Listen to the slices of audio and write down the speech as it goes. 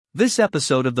This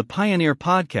episode of the Pioneer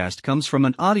Podcast comes from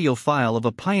an audio file of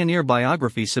a pioneer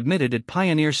biography submitted at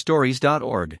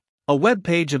pioneerstories.org, a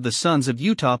webpage of the Sons of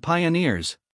Utah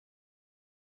Pioneers.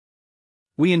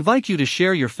 We invite you to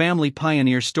share your family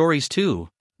pioneer stories too,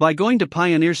 by going to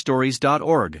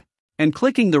pioneerstories.org and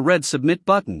clicking the red Submit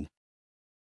button.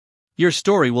 Your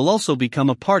story will also become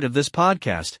a part of this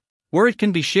podcast, where it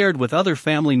can be shared with other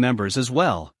family members as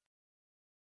well.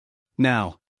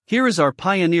 Now, here is our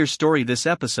pioneer story. This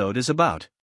episode is about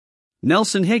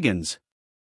Nelson Higgins.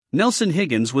 Nelson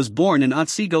Higgins was born in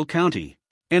Otsego County,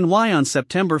 NY on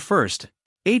September 1,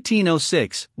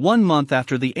 1806, 1 month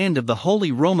after the end of the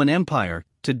Holy Roman Empire,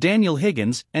 to Daniel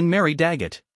Higgins and Mary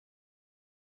Daggett.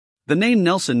 The name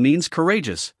Nelson means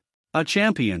courageous, a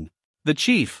champion, the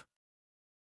chief.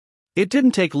 It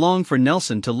didn't take long for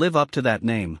Nelson to live up to that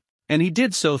name, and he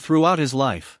did so throughout his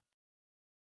life.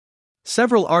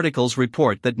 Several articles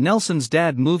report that Nelson's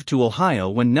dad moved to Ohio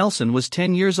when Nelson was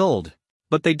 10 years old,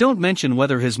 but they don't mention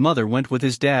whether his mother went with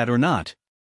his dad or not.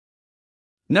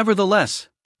 Nevertheless,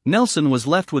 Nelson was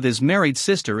left with his married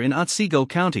sister in Otsego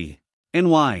County,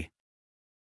 NY.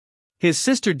 His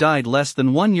sister died less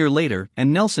than 1 year later,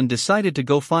 and Nelson decided to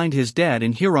go find his dad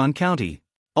in Huron County,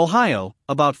 Ohio,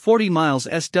 about 40 miles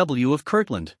SW of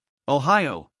Kirtland,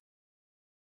 Ohio.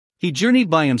 He journeyed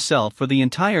by himself for the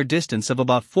entire distance of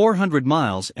about 400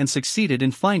 miles and succeeded in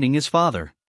finding his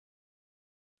father.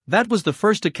 That was the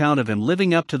first account of him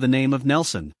living up to the name of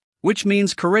Nelson, which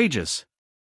means courageous.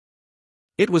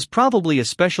 It was probably a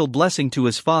special blessing to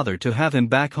his father to have him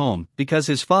back home, because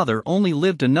his father only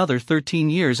lived another 13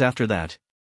 years after that.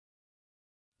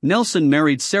 Nelson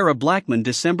married Sarah Blackman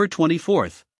December 24,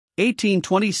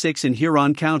 1826 in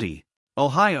Huron County,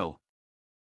 Ohio.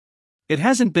 It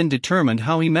hasn't been determined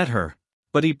how he met her,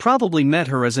 but he probably met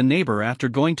her as a neighbor after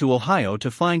going to Ohio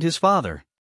to find his father.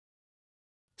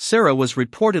 Sarah was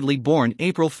reportedly born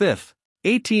April 5,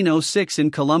 1806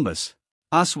 in Columbus,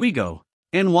 Oswego,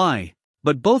 NY,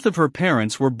 but both of her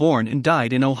parents were born and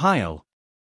died in Ohio.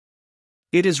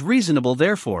 It is reasonable,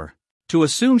 therefore, to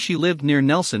assume she lived near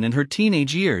Nelson in her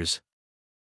teenage years.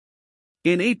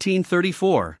 In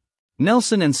 1834,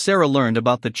 Nelson and Sarah learned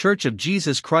about the Church of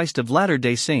Jesus Christ of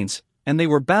Latter-day Saints, and they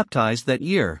were baptized that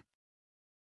year.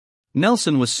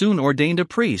 Nelson was soon ordained a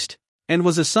priest, and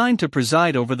was assigned to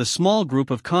preside over the small group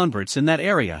of converts in that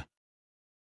area.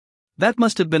 That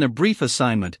must have been a brief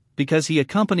assignment, because he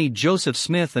accompanied Joseph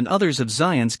Smith and others of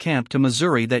Zion's Camp to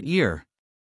Missouri that year.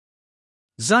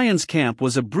 Zion's Camp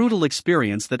was a brutal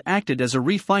experience that acted as a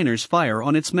refiner's fire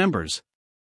on its members.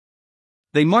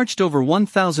 They marched over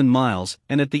 1,000 miles,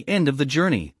 and at the end of the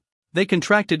journey, they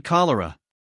contracted cholera.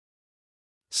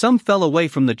 Some fell away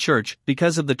from the church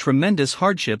because of the tremendous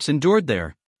hardships endured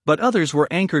there, but others were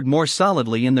anchored more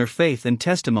solidly in their faith and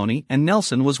testimony, and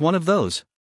Nelson was one of those.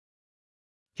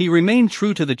 He remained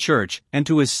true to the church and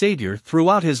to his Savior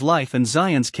throughout his life, and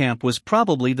Zion's Camp was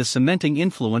probably the cementing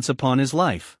influence upon his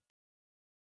life.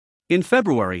 In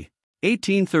February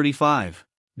 1835,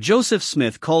 Joseph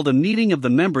Smith called a meeting of the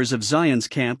members of Zion's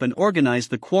Camp and organized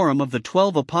the quorum of the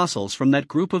 12 apostles from that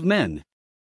group of men.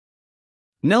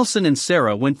 Nelson and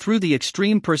Sarah went through the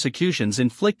extreme persecutions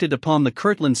inflicted upon the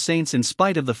Kirtland saints in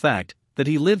spite of the fact that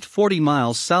he lived 40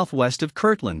 miles southwest of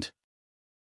Kirtland.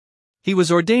 He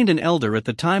was ordained an elder at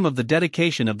the time of the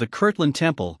dedication of the Kirtland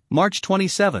Temple, March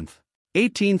 27,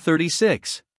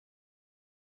 1836.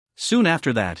 Soon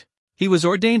after that, he was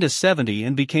ordained a 70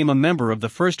 and became a member of the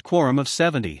first quorum of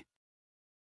 70.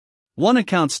 One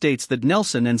account states that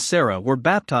Nelson and Sarah were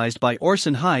baptized by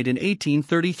Orson Hyde in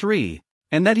 1833.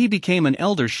 And that he became an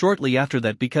elder shortly after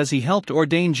that because he helped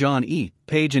ordain John E.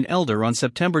 Page an elder on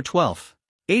September 12,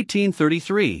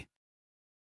 1833.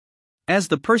 As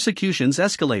the persecutions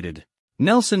escalated,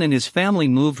 Nelson and his family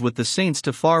moved with the saints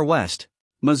to far west,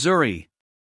 Missouri.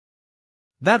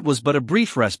 That was but a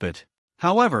brief respite,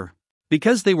 however,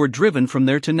 because they were driven from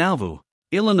there to Nauvoo,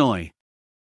 Illinois.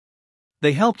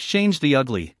 They helped change the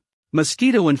ugly,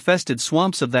 mosquito-infested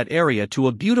swamps of that area to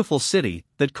a beautiful city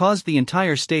that caused the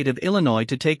entire state of Illinois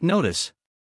to take notice.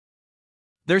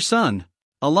 Their son,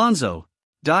 Alonzo,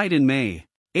 died in May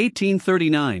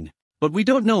 1839, but we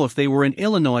don't know if they were in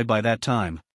Illinois by that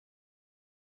time.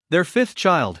 Their fifth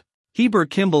child, Heber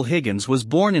Kimball Higgins, was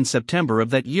born in September of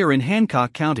that year in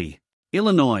Hancock County,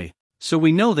 Illinois, so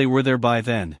we know they were there by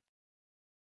then.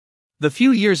 The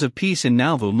few years of peace in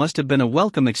Nauvoo must have been a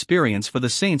welcome experience for the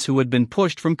saints who had been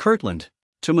pushed from Kirtland,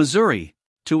 to Missouri,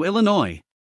 to Illinois.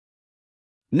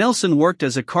 Nelson worked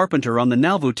as a carpenter on the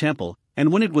Nauvoo Temple,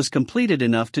 and when it was completed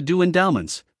enough to do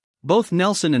endowments, both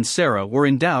Nelson and Sarah were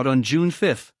endowed on June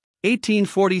 5,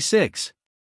 1846.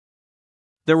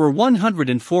 There were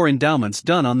 104 endowments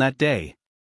done on that day.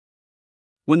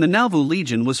 When the Nauvoo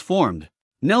Legion was formed,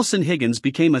 Nelson Higgins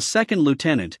became a second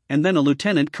lieutenant and then a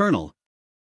lieutenant colonel.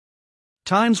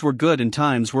 Times were good and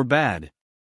times were bad.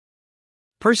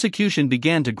 Persecution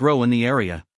began to grow in the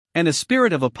area, and a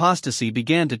spirit of apostasy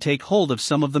began to take hold of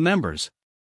some of the members.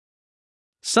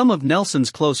 Some of Nelson's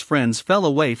close friends fell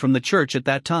away from the church at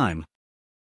that time.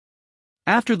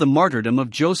 After the martyrdom of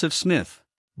Joseph Smith,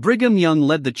 Brigham Young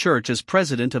led the church as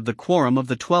president of the Quorum of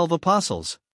the 12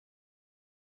 Apostles.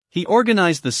 He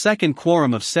organized the Second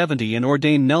Quorum of 70 and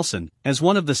ordained Nelson as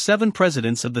one of the 7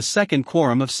 presidents of the Second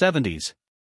Quorum of 70s.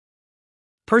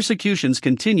 Persecutions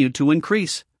continued to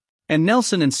increase, and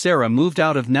Nelson and Sarah moved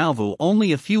out of Nauvoo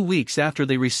only a few weeks after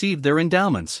they received their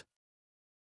endowments.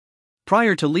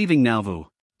 Prior to leaving Nauvoo,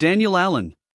 Daniel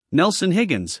Allen, Nelson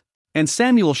Higgins, and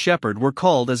Samuel Shepard were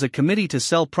called as a committee to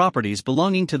sell properties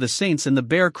belonging to the Saints in the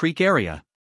Bear Creek area.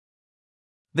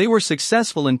 They were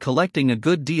successful in collecting a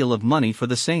good deal of money for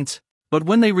the Saints, but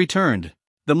when they returned,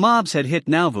 the mobs had hit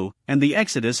Nauvoo and the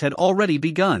exodus had already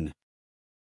begun.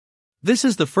 This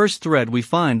is the first thread we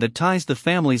find that ties the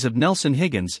families of Nelson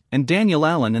Higgins and Daniel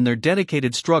Allen in their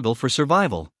dedicated struggle for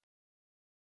survival.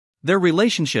 Their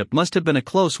relationship must have been a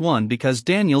close one because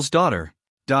Daniel's daughter,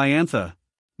 Diantha,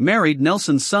 married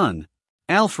Nelson's son,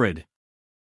 Alfred.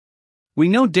 We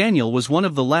know Daniel was one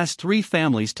of the last 3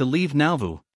 families to leave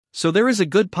Nauvoo, so there is a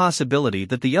good possibility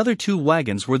that the other 2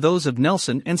 wagons were those of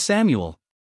Nelson and Samuel.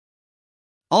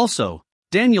 Also,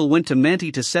 Daniel went to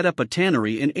Manti to set up a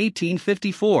tannery in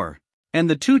 1854, and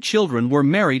the 2 children were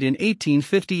married in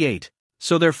 1858,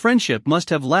 so their friendship must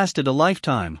have lasted a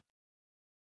lifetime.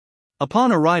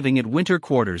 Upon arriving at winter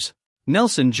quarters,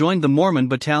 Nelson joined the Mormon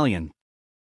battalion.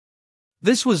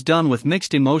 This was done with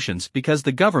mixed emotions because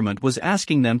the government was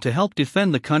asking them to help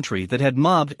defend the country that had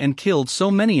mobbed and killed so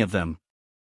many of them.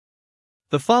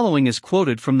 The following is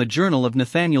quoted from the Journal of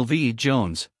Nathaniel V.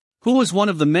 Jones, who was one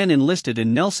of the men enlisted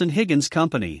in Nelson Higgins'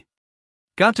 company.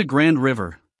 Got to Grand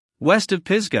River, west of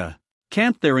Pisgah,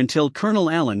 camped there until Colonel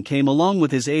Allen came along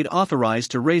with his aide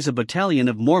authorized to raise a battalion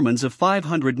of Mormons of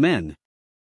 500 men.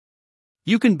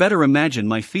 You can better imagine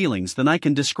my feelings than I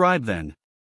can describe then.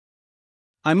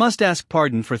 I must ask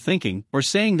pardon for thinking or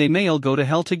saying they may all go to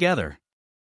hell together.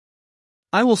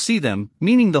 I will see them,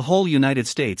 meaning the whole United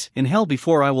States, in hell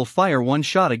before I will fire one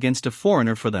shot against a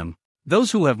foreigner for them, those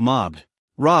who have mobbed,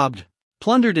 robbed,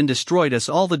 plundered and destroyed us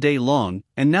all the day long,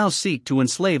 and now seek to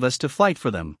enslave us to fight for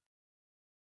them.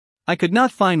 I could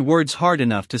not find words hard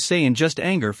enough to say in just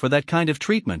anger for that kind of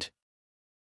treatment.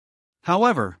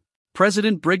 However,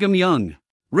 President Brigham Young,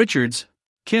 Richards,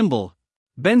 Kimball,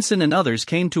 Benson and others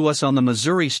came to us on the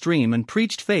Missouri stream and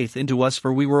preached faith into us,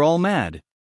 for we were all mad.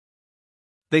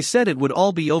 They said it would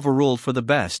all be overruled for the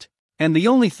best, and the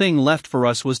only thing left for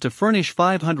us was to furnish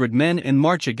 500 men and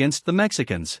march against the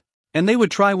Mexicans, and they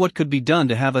would try what could be done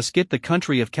to have us get the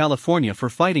country of California for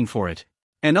fighting for it,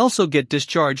 and also get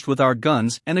discharged with our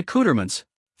guns and accoutrements,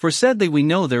 for said they, we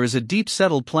know there is a deep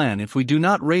settled plan if we do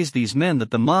not raise these men that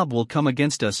the mob will come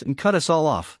against us and cut us all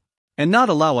off, and not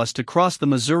allow us to cross the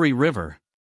Missouri River.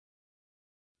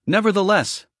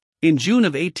 Nevertheless, in June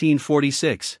of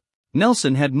 1846,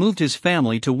 Nelson had moved his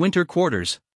family to winter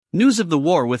quarters. News of the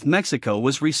war with Mexico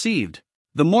was received.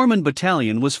 The Mormon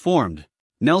battalion was formed.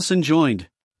 Nelson joined,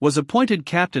 was appointed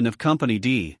captain of Company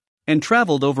D, and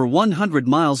traveled over 100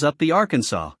 miles up the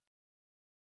Arkansas.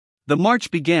 The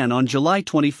march began on July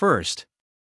 21st.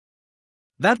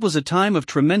 That was a time of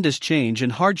tremendous change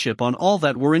and hardship on all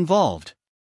that were involved.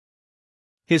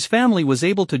 His family was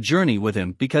able to journey with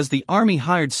him because the army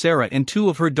hired Sarah and 2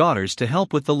 of her daughters to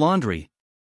help with the laundry.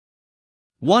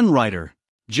 One writer,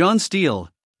 John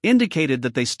Steele, indicated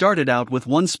that they started out with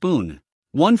 1 spoon,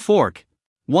 1 fork,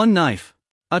 1 knife,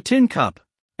 a tin cup,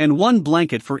 and 1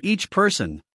 blanket for each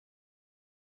person.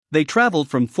 They traveled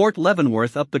from Fort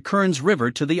Leavenworth up the Kearns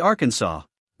River to the Arkansas,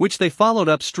 which they followed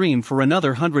upstream for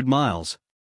another 100 miles.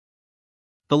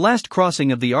 The last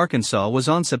crossing of the Arkansas was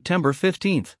on September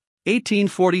 15,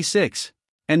 1846,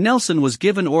 and Nelson was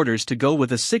given orders to go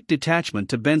with a sick detachment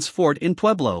to Bent's Fort in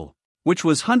Pueblo, which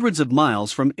was hundreds of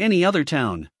miles from any other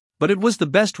town, but it was the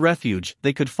best refuge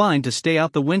they could find to stay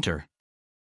out the winter.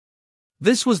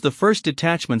 This was the first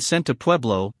detachment sent to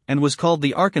Pueblo and was called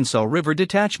the Arkansas River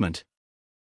Detachment.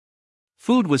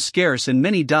 Food was scarce and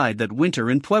many died that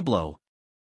winter in Pueblo.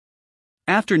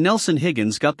 After Nelson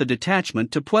Higgins got the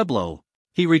detachment to Pueblo,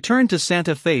 he returned to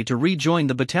Santa Fe to rejoin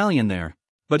the battalion there,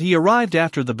 but he arrived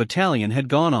after the battalion had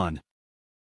gone on.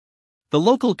 The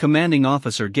local commanding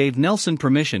officer gave Nelson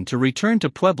permission to return to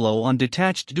Pueblo on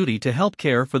detached duty to help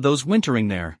care for those wintering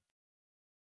there.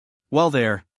 While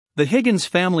there, The Higgins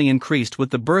family increased with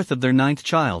the birth of their ninth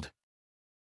child.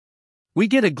 We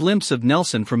get a glimpse of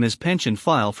Nelson from his pension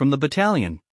file from the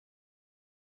battalion.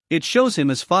 It shows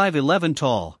him as 5'11"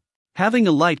 tall, having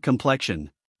a light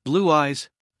complexion, blue eyes,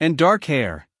 and dark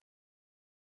hair.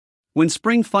 When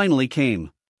spring finally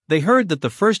came, they heard that the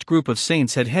first group of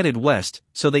Saints had headed west,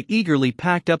 so they eagerly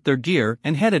packed up their gear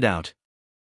and headed out.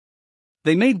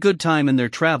 They made good time in their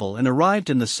travel and arrived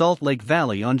in the Salt Lake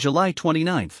Valley on July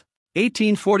 29,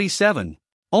 1847,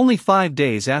 only 5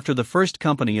 days after the first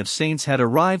company of Saints had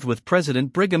arrived with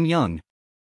President Brigham Young.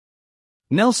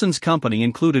 Nelson's company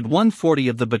included 140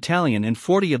 of the battalion and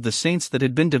 40 of the Saints that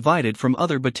had been divided from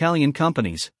other battalion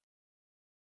companies.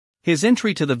 His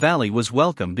entry to the valley was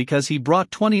welcome because he brought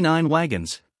 29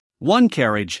 wagons, 1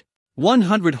 carriage,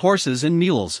 100 horses and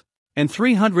mules, and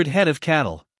 300 head of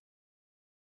cattle.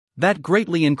 That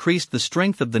greatly increased the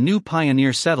strength of the new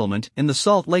pioneer settlement in the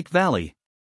Salt Lake Valley.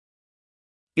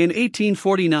 In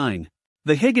 1849,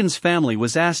 the Higgins family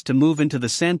was asked to move into the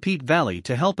Sanpete Valley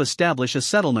to help establish a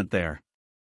settlement there.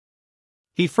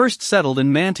 He first settled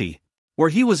in Manti, where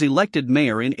he was elected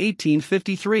mayor in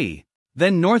 1853,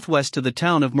 then northwest to the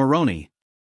town of Moroni.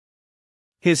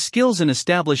 His skills in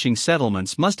establishing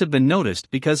settlements must have been noticed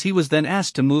because he was then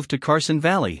asked to move to Carson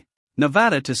Valley,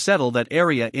 Nevada to settle that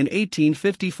area in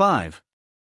 1855.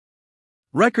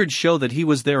 Records show that he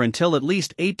was there until at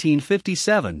least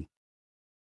 1857.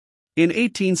 In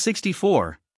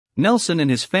 1864, Nelson and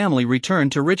his family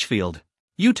returned to Richfield,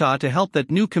 Utah to help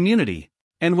that new community,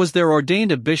 and was there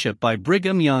ordained a bishop by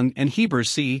Brigham Young and Heber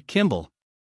C. Kimball.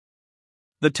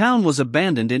 The town was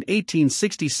abandoned in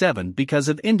 1867 because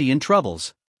of Indian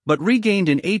troubles, but regained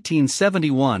in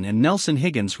 1871, and Nelson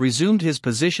Higgins resumed his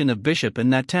position of bishop in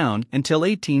that town until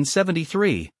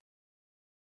 1873.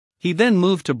 He then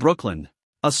moved to Brooklyn,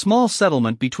 a small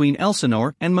settlement between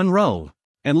Elsinore and Monroe,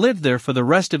 and lived there for the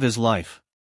rest of his life.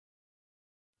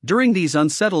 During these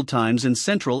unsettled times in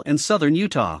central and southern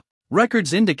Utah,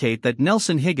 records indicate that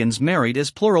Nelson Higgins married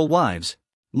as plural wives,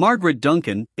 Margaret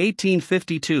Duncan,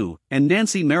 1852, and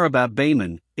Nancy Marabab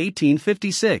Bayman,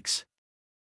 1856.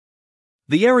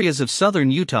 The areas of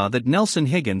southern Utah that Nelson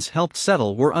Higgins helped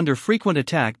settle were under frequent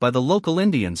attack by the local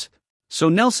Indians, so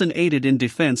Nelson aided in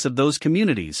defense of those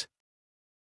communities.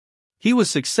 He was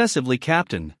successively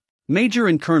captain, major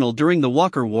and colonel during the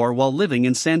Walker War while living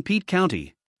in Sanpete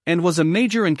County, and was a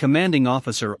major and commanding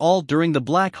officer all during the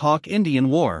Black Hawk Indian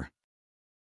War.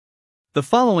 The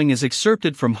following is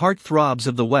excerpted from Heart Throbs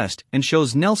of the West and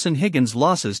shows Nelson Higgins'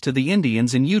 losses to the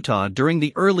Indians in Utah during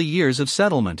the early years of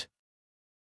settlement.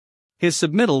 His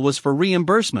submittal was for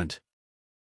reimbursement.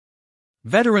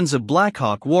 Veterans of Black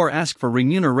Hawk War ask for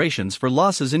remunerations for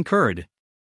losses incurred.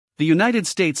 The United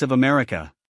States of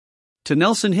America. To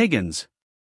Nelson Higgins.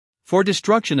 For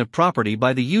destruction of property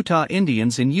by the Utah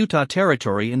Indians in Utah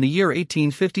Territory in the year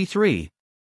 1853.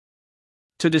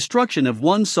 To destruction of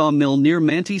one sawmill near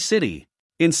Manti City,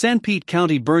 in Sanpete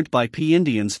County burnt by P.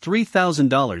 Indians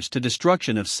 $3,000. To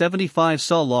destruction of 75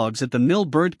 saw logs at the mill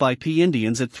burnt by P.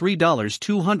 Indians at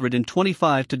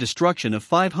 $3.225. To destruction of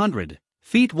 500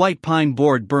 feet white pine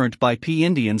board burnt by P.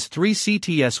 Indians 3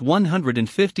 CTS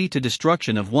 150. To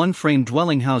destruction of one frame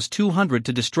dwelling house 200.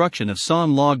 To destruction of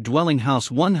sawn log dwelling house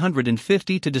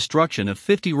 150. To destruction of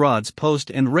 50 rods post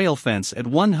and rail fence at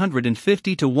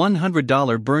 $150 to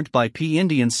 $100 burnt by P.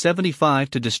 Indians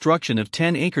 75. To destruction of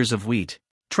 10 acres of wheat,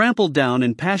 trampled down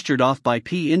and pastured off by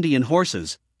P. Indian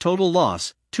horses, total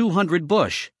loss, 200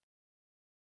 bush.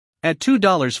 At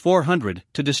 $2 400.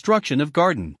 To destruction of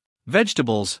garden,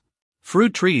 vegetables,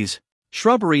 fruit trees,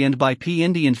 shrubbery and by P.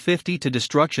 Indian 50. To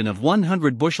destruction of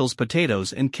 100 bushels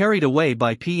potatoes and carried away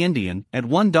by P. Indian at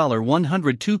 $1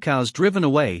 102 cows driven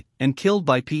away and killed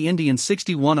by P. Indian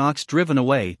 61 ox driven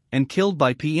away and killed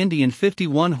by P. Indian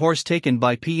 51 horse taken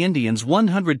by P. Indians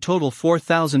 100 total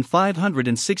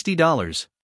 $4,560.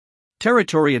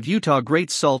 Territory of Utah Great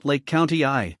Salt Lake County.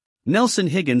 I, Nelson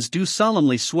Higgins, do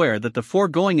solemnly swear that the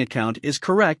foregoing account is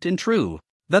correct and true,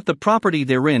 that the property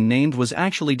therein named was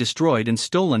actually destroyed and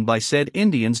stolen by said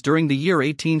Indians during the year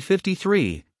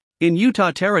 1853, in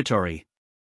Utah Territory.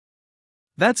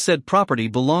 That said property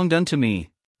belonged unto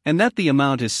me, and that the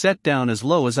amount is set down as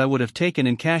low as I would have taken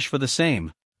in cash for the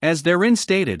same, as therein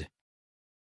stated,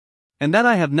 and that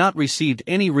I have not received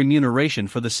any remuneration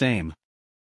for the same.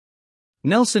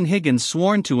 Nelson Higgins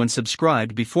sworn to and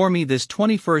subscribed before me this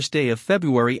 21st day of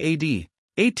February A.D.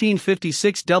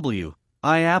 1856 W.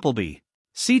 I. Appleby,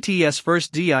 CTS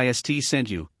 1st DIST sent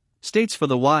you, states for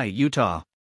the Y, Utah.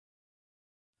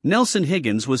 Nelson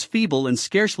Higgins was feeble and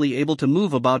scarcely able to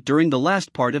move about during the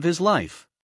last part of his life.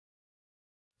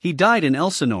 He died in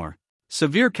Elsinore,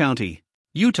 Sevier County,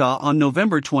 Utah on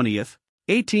November 20,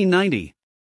 1890.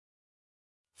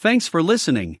 Thanks for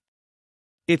listening.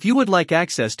 If you would like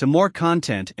access to more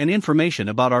content and information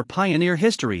about our pioneer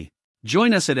history,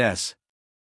 join us at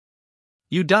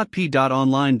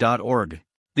su.p.online.org,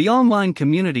 the online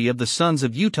community of the Sons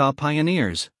of Utah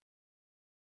Pioneers.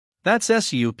 That's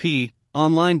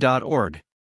suponline.org.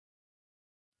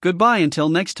 Goodbye until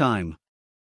next time.